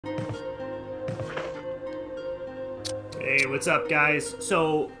Hey, what's up, guys?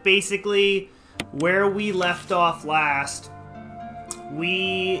 So, basically, where we left off last,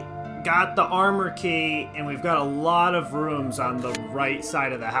 we got the armor key, and we've got a lot of rooms on the right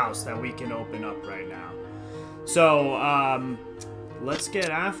side of the house that we can open up right now. So, let's get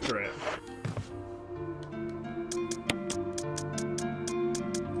after it.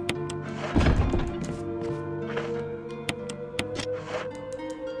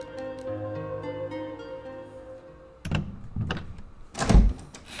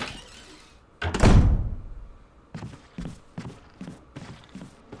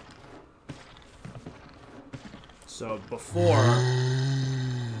 So before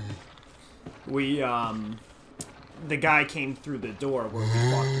we, the guy came through the door where we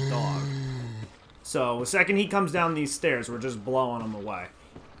fought the dog. So the second he comes down these stairs, we're just blowing him away.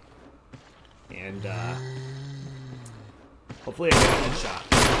 And, hopefully I get a headshot.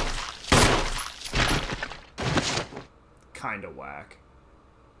 Kinda whack.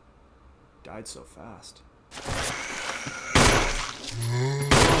 Died so fast.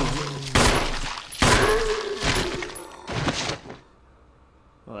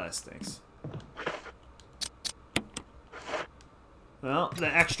 Well, that stinks. Well, the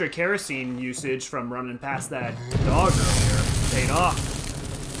extra kerosene usage from running past that dog earlier paid off.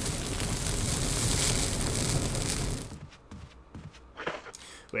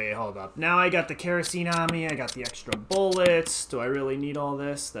 Wait, hold up. Now I got the kerosene on me, I got the extra bullets. Do I really need all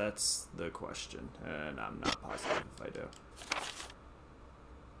this? That's the question. And I'm not positive if I do.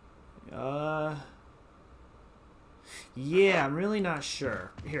 Yeah, I'm really not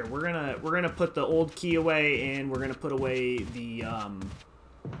sure. Here, we're gonna put the old key away, and we're gonna put away the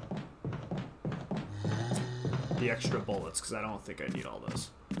extra bullets, because I don't think I need all those.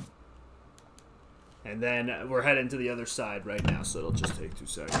 And then we're heading to the other side right now, so it'll just take 2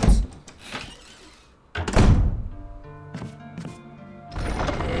 seconds.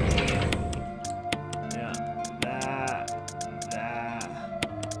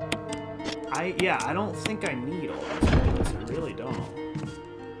 Yeah, I don't think I need all these bullets. I really don't.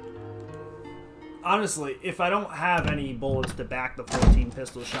 Honestly, if I don't have any bullets to back the 14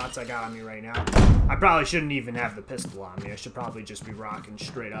 pistol shots I got on me right now, I probably shouldn't even have the pistol on me. I should probably just be rocking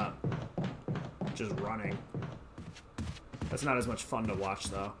straight up. Just running. That's not as much fun to watch,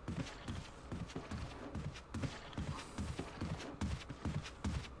 though.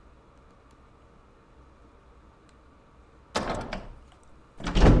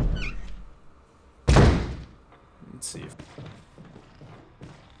 Let's see if...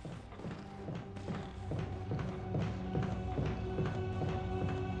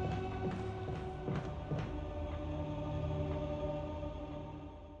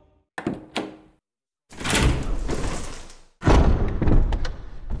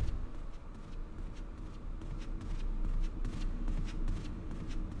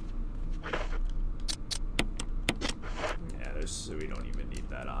 So we don't even need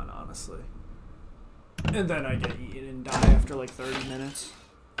that on, honestly. And then I get eaten and die after like 30 minutes.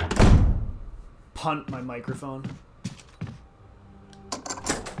 Punt my microphone.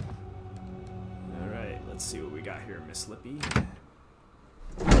 Alright, let's see what we got here, Miss Lippy.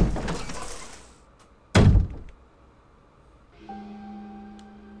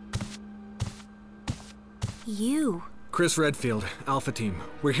 You. Chris Redfield, Alpha Team.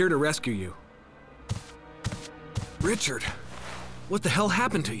 We're here to rescue you. Richard, what the hell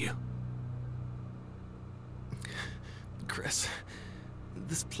happened to you? Chris,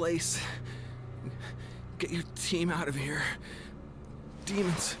 this place... Get your team out of here.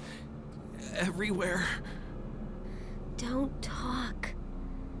 Demons everywhere. Don't talk.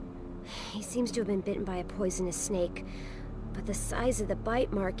 He seems to have been bitten by a poisonous snake, but the size of the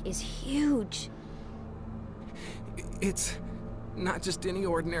bite mark is huge. It's not just any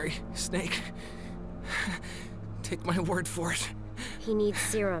ordinary snake. Take my word for it. He needs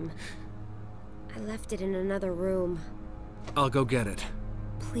serum. I left it in another room. I'll go get it.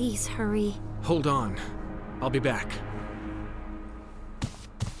 Please hurry. Hold on. I'll be back.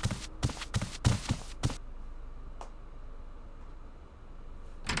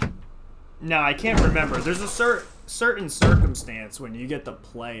 No, I can't remember. There's a certain circumstance when you get to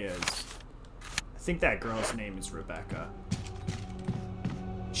play as... I think that girl's name is Rebecca.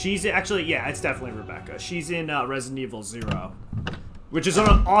 She's actually, yeah, it's definitely Rebecca. She's in Resident Evil 0, which is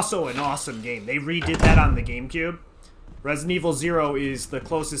also an awesome game. They redid that on the GameCube. Resident Evil 0 is the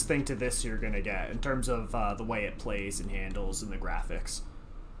closest thing to this you're going to get in terms of the way it plays and handles and the graphics.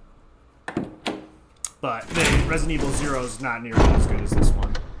 But Resident Evil 0 is not nearly as good as this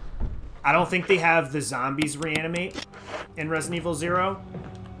one. I don't think they have the zombies reanimate in Resident Evil 0.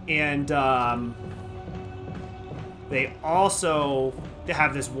 And they also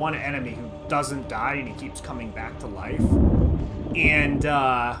have this one enemy who doesn't die and he keeps coming back to life. And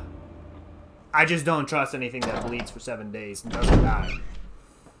I just don't trust anything that bleeds for 7 days and doesn't die.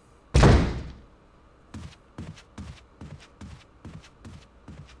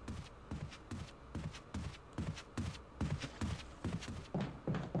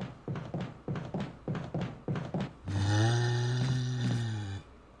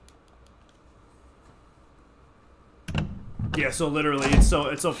 Yeah, so literally, it's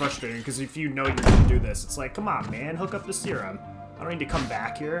so frustrating, because if you know you're gonna do this, it's like, come on, man, hook up the serum. I don't need to come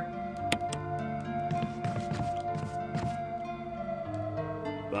back here.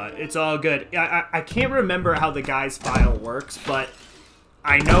 But it's all good. I can't remember how the guy's file works, but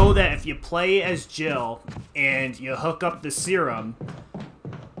I know that if you play as Jill and you hook up the serum,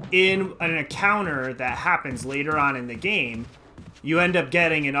 in an encounter that happens later on in the game, you end up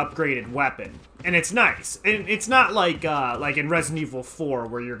getting an upgraded weapon. And it's nice. And it's not like in Resident Evil 4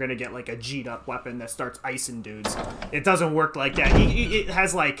 where you're gonna get like a G'd up weapon that starts icing dudes. It doesn't work like that. It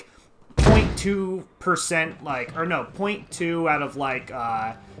has like 0.2%, like, or no, 0.2 out of like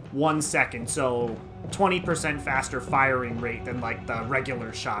 1 second. So 20% faster firing rate than like the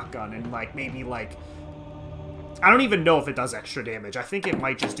regular shotgun, and like maybe like, I don't even know if it does extra damage. I think it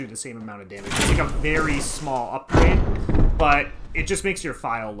might just do the same amount of damage. It's like a very small upgrade, but it just makes your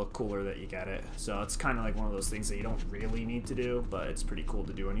file look cooler that you get it. So it's kind of like one of those things that you don't really need to do, but it's pretty cool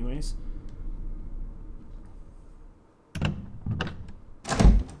to do anyways.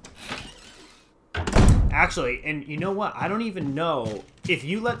 Actually, and you know what? I don't even know if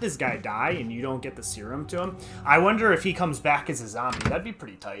you let this guy die and you don't get the serum to him. I wonder if he comes back as a zombie. That'd be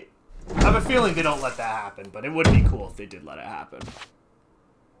pretty tight. I have a feeling they don't let that happen, but it would be cool if they did let it happen.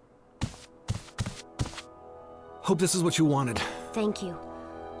 Hope this is what you wanted. Thank you.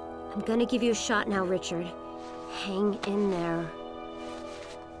 I'm gonna give you a shot now, Richard. Hang in there.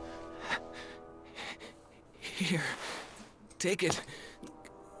 Here. Take it.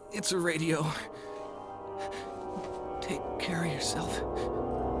 It's a radio. Take care of yourself,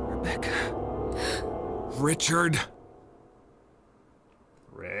 Rebecca. Richard.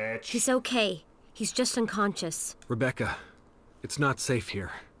 Rich. He's okay. He's just unconscious. Rebecca, it's not safe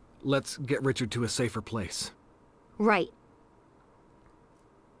here. Let's get Richard to a safer place. Right.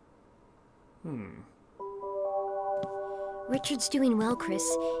 Richard's doing well, Chris.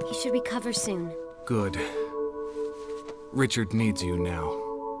 He should recover soon. Good. Richard needs you now.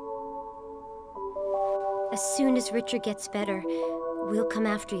 As soon as Richard gets better, we'll come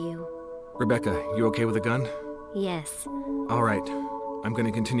after you. Rebecca, you okay with a gun? Yes. All right. I'm going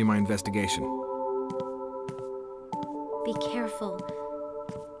to continue my investigation. Be careful.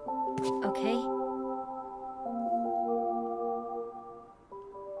 Okay?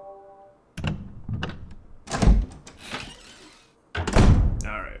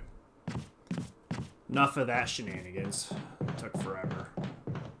 Alright. Enough of that shenanigans. It took forever.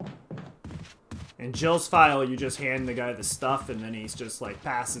 In Jill's file, you just hand the guy the stuff and then he's just like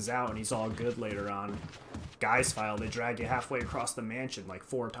passes out and he's all good later on. Guy's file, they drag you halfway across the mansion like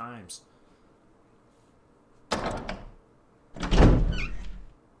 4 times.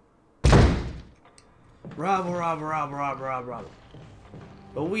 Rob.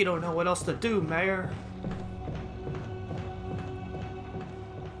 But we don't know what else to do, Mayor.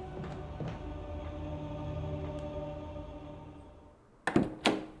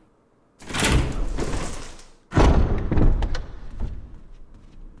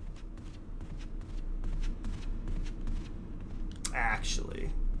 Actually,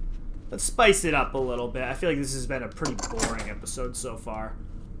 let's spice it up a little bit. I feel like this has been a pretty boring episode so far.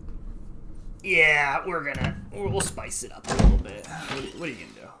 Yeah, we'll spice it up a little bit. What are you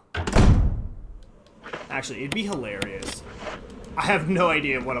gonna do? Actually, it'd be hilarious. I have no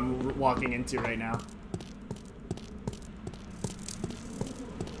idea what I'm walking into right now.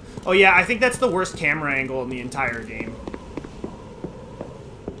 Oh yeah, I think that's the worst camera angle in the entire game.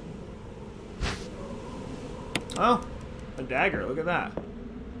 Oh, a dagger, look at that.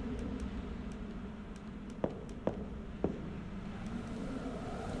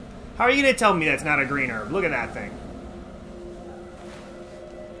 How are you gonna tell me that's not a green herb? Look at that thing.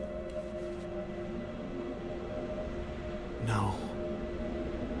 No.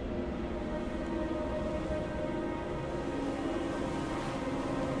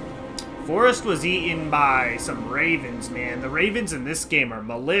 Forrest was eaten by some ravens, man. The ravens in this game are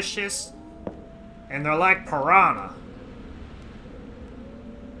malicious, and they're like piranha.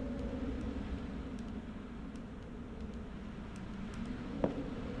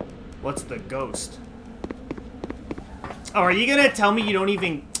 What's the ghost? Oh, are you gonna tell me you don't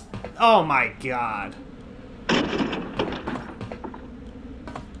even... Oh my god.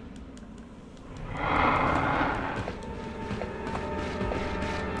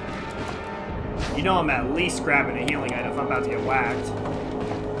 You know I'm at least grabbing a healing item if I'm about to get whacked.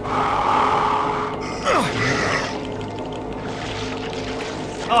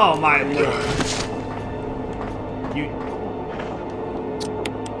 Oh my lord.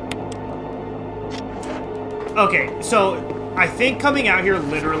 Okay, so I think coming out here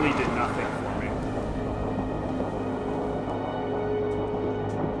literally did nothing for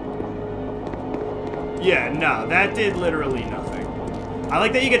me. Yeah, no, that did literally nothing. I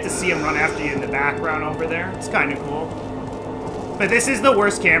like that you get to see him run after you in the background over there. It's kind of cool. But this is the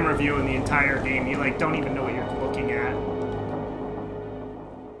worst camera view in the entire game. You, like, don't even know what you're looking at.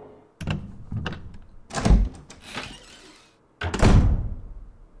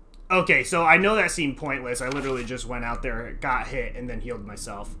 Okay, so I know that seemed pointless. I literally just went out there, got hit, and then healed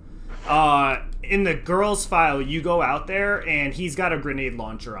myself. In the girls file, you go out there, and he's got a grenade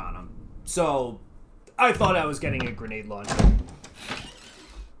launcher on him. So, I thought I was getting a grenade launcher.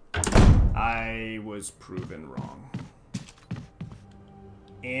 I was proven wrong.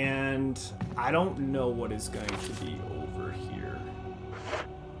 And I don't know what is going to be over here.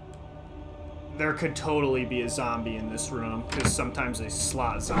 There could totally be a zombie in this room, because sometimes they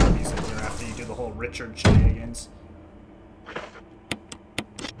slot zombies in there after you do the whole Richard shenanigans.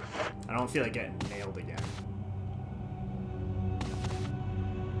 I don't feel like getting nailed again.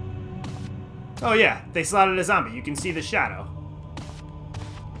 Oh yeah, they slotted a zombie. You can see the shadow.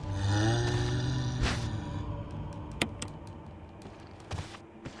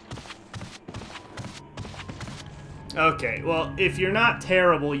 Okay, well, if you're not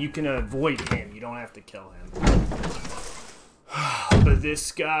terrible, you can avoid him. You don't have to kill him. But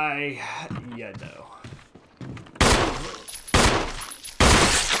this guy, yeah, no.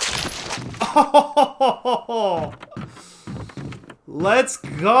 Oh, let's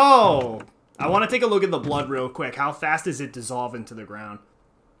go. I want to take a look at the blood real quick. How fast does it dissolve into the ground?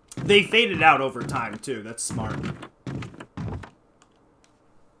 They faded out over time, too. That's smart.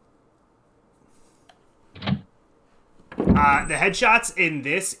 The headshots in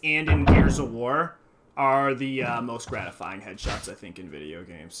this and in Gears of War are the most gratifying headshots, I think, in video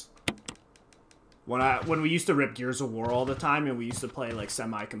games. When we used to rip Gears of War all the time and we used to play, like,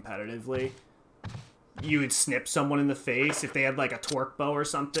 semi-competitively, you would snip someone in the face if they had, like, a torque bow or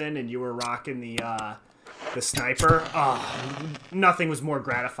something and you were rocking the sniper. Oh, nothing was more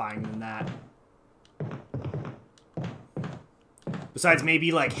gratifying than that. Besides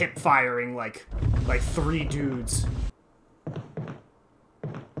maybe, like, hip-firing, like 3 dudes.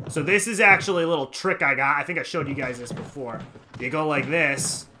 So this is actually a little trick I got. I think I showed you guys this before. You go like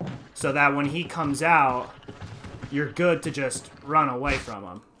this, so that when he comes out, you're good to just run away from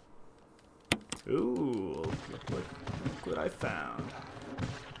him. Ooh, look what I found.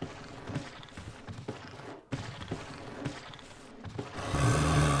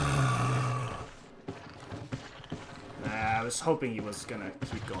 I was hoping he was gonna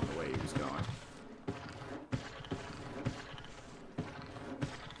keep going the way he was going.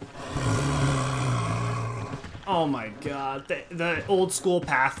 Oh my god, the old school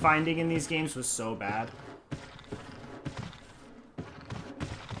pathfinding in these games was so bad.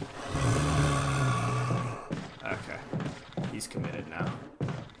 Okay, he's committed now.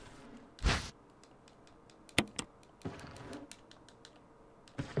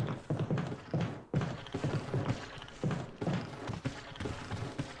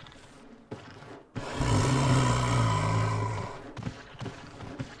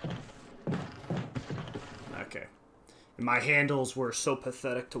 My handles were so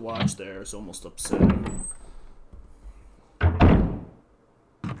pathetic to watch there, it's almost upsetting.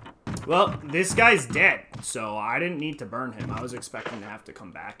 Well, this guy's dead, so I didn't need to burn him. I was expecting to have to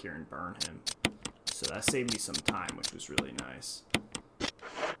come back here and burn him. So that saved me some time, which was really nice.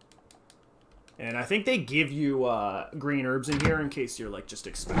 And I think they give you green herbs in here in case you're like just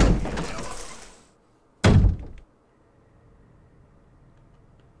expecting it, you know?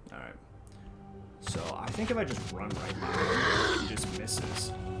 Alright. So, I think if I just run right by him, he just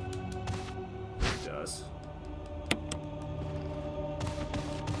misses. He does.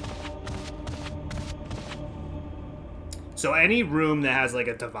 So any room that has like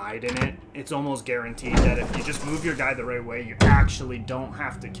a divide in it, it's almost guaranteed that if you just move your guy the right way, you actually don't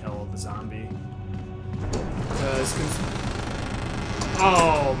have to kill the zombie.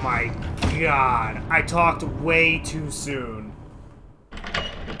 Oh my god, I talked way too soon.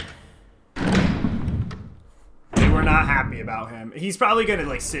 We're not happy about him. He's probably gonna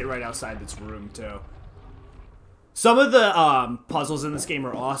like sit right outside this room too. Some of the puzzles in this game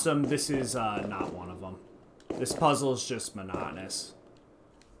are awesome. This is not one of them. This puzzle is just monotonous.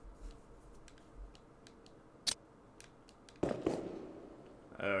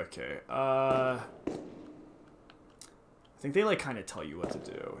 Okay, I think they, like, kind of tell you what to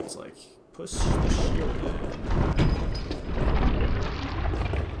do. It's like, push the shield in.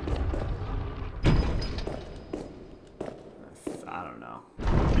 I don't know.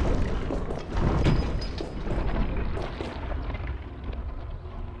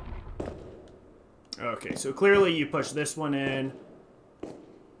 Okay, so clearly you push this one in.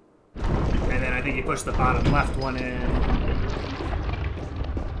 And then I think you push the bottom left one in.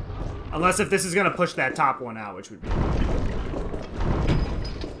 Unless if this is going to push that top one out, which would be...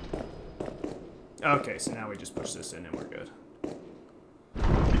 Okay, so now we just push this in and we're good.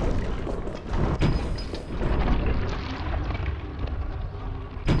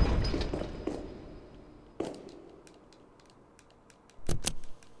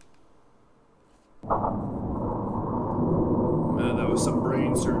 Man, that was some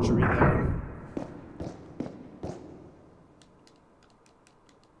brain surgery there.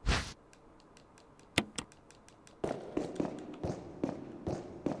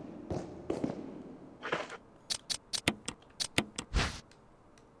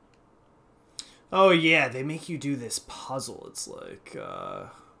 Oh yeah, they make you do this puzzle. It's like,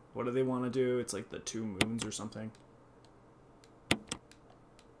 what do they want to do? It's like the 2 moons or something.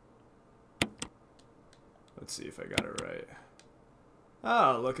 Let's see if I got it right.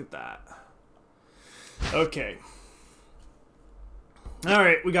 Oh, look at that. Okay.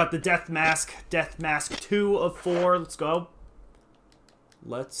 Alright, we got the Death Mask. Death Mask 2 of 4. Let's go.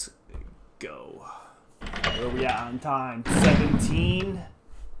 Let's go. Where are we at on time? 17.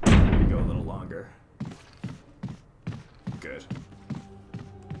 Go a little longer. Good.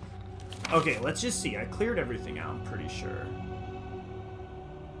 Okay, let's just see. I cleared everything out, I'm pretty sure.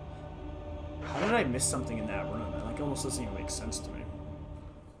 How did I miss something in that room? It like almost doesn't even make sense to me.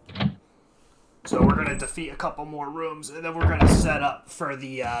 So we're gonna defeat a couple more rooms, and then we're gonna set up for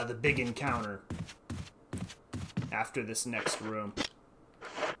the big encounter after this next room.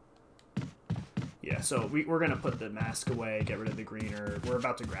 Yeah, so we're gonna put the mask away, get rid of the greener. We're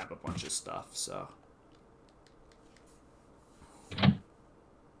about to grab a bunch of stuff, so.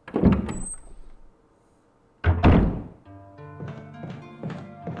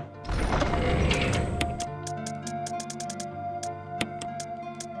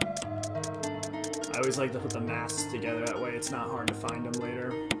 I always like to put the masks together, that way it's not hard to find them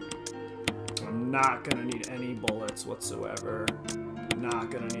later. I'm not gonna need any bullets whatsoever. Not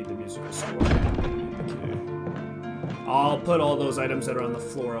gonna need the musical score. Okay. I'll put all those items that are on the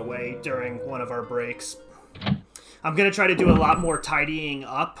floor away during one of our breaks. I'm gonna try to do a lot more tidying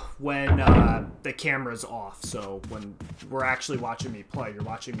up when the camera's off. So when we're actually watching me play, you're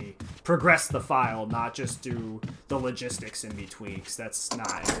watching me progress the file, not just do the logistics in between, because that's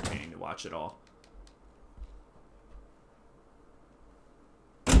not entertaining to watch at all.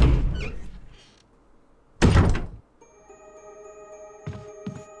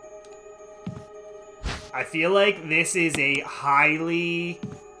 I feel like this is a highly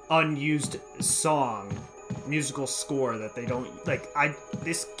unused song, musical score that they don't, like,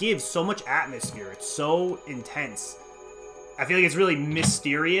 this gives so much atmosphere. It's so intense. I feel like it's really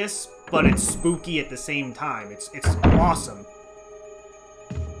mysterious, but it's spooky at the same time. It's awesome.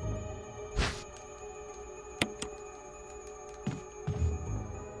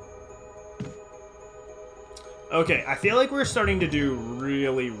 Okay, I feel like we're starting to do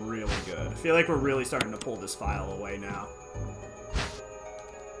really, really good. I feel like we're really starting to pull this file away now.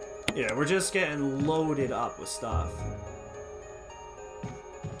 Yeah, we're just getting loaded up with stuff.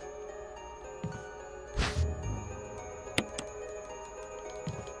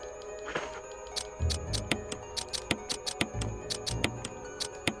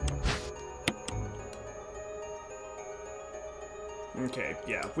 Okay,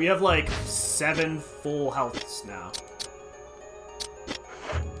 yeah. We have like 7 full healths now.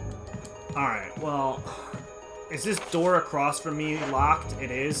 Alright, well... Is this door across from me locked?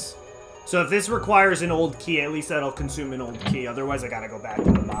 It is. So if this requires an old key, at least that'll consume an old key. Otherwise, I gotta go back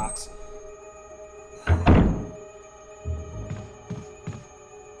to the box.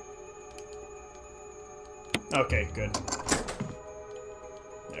 Okay, good.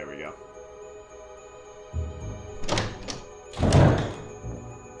 There we go.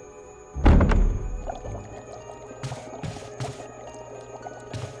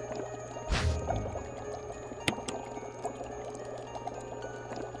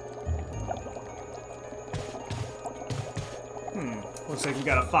 Looks like we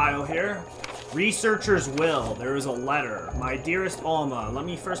got a file here. Researcher's will. There is a letter. My dearest Alma, let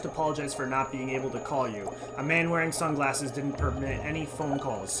me first apologize for not being able to call you. A man wearing sunglasses didn't permit any phone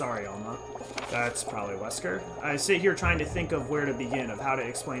calls. Sorry, Alma. That's probably Wesker. I sit here trying to think of where to begin, of how to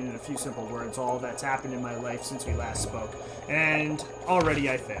explain in a few simple words all that's happened in my life since we last spoke. And already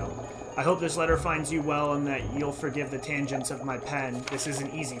I failed. I hope this letter finds you well and that you'll forgive the tangents of my pen. This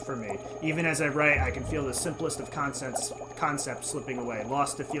isn't easy for me. Even as I write, I can feel the simplest of concepts slipping away,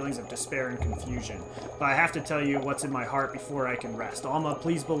 lost to feelings of despair and confusion. But I have to tell you what's in my heart before I can rest. Alma,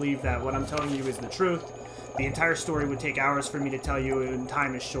 please believe that what I'm telling you is the truth. The entire story would take hours for me to tell you, and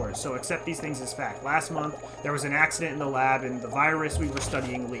time is short, so accept these things as fact. Last month, there was an accident in the lab, and the virus we were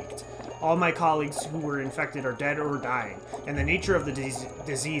studying leaked. All my colleagues who were infected are dead or dying, and the nature of the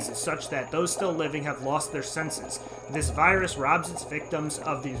disease is such that those still living have lost their senses. This virus robs its victims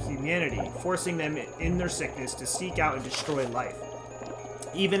of their humanity, forcing them in their sickness to seek out and destroy life.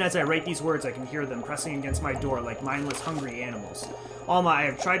 Even as I write these words, I can hear them pressing against my door like mindless, hungry animals. Alma, I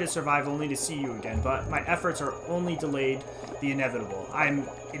have tried to survive only to see you again, but my efforts are only delayed the inevitable. I'm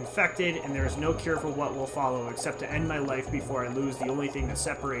infected, and there is no cure for what will follow except to end my life before I lose the only thing that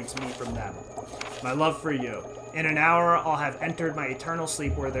separates me from them. My love for you. In an hour, I'll have entered my eternal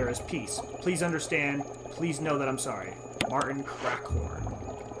sleep where there is peace. Please understand. Please know that I'm sorry. Martin Crackhorn.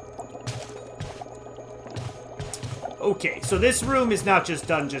 Okay, so this room is not just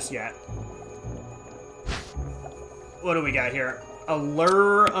done just yet. What do we got here? A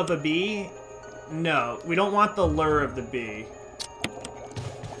lure of a bee? No, we don't want the lure of the bee.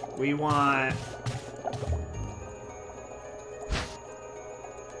 We want...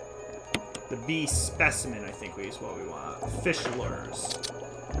 the bee specimen, I think is what we want. Fish lures.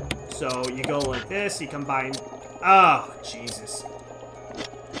 So you go like this, you combine... Oh, Jesus.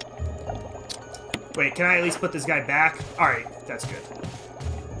 Wait, can I at least put this guy back? Alright, that's good.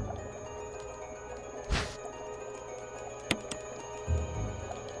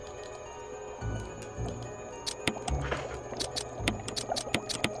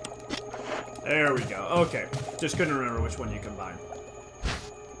 There we go. Okay. Just couldn't remember which one you combine.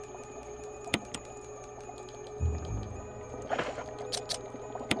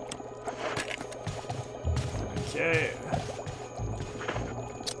 Okay.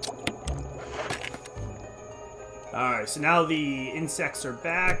 Alright, so now the insects are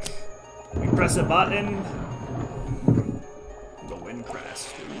back. We press a button. The wind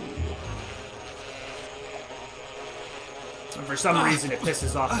crest. And for some reason, it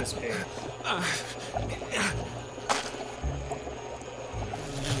pisses off this pig.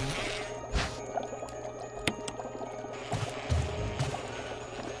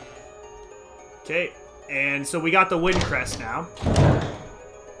 Okay, and so we got the wind crest now.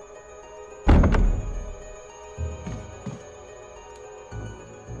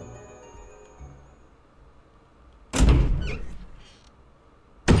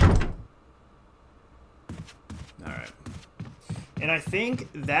 And I think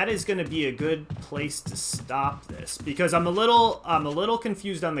that is going to be a good place to stop this, because I'm a little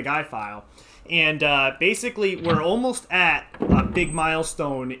confused on the guy file, and basically we're almost at a big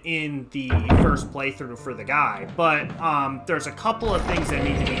milestone in the first playthrough for the guy, but there's a couple of things that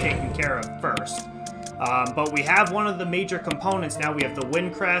need to be taken care of first. But we have one of the major components now. We have the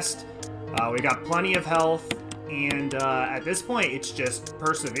wind crest. We got plenty of health. And at this point, it's just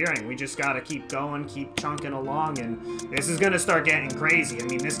persevering. We just gotta keep going, keep chunking along, and this is gonna start getting crazy. I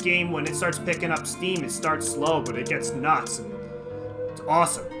mean, this game, when it starts picking up steam, it starts slow, but it gets nuts, and it's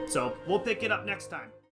awesome. So we'll pick it up next time.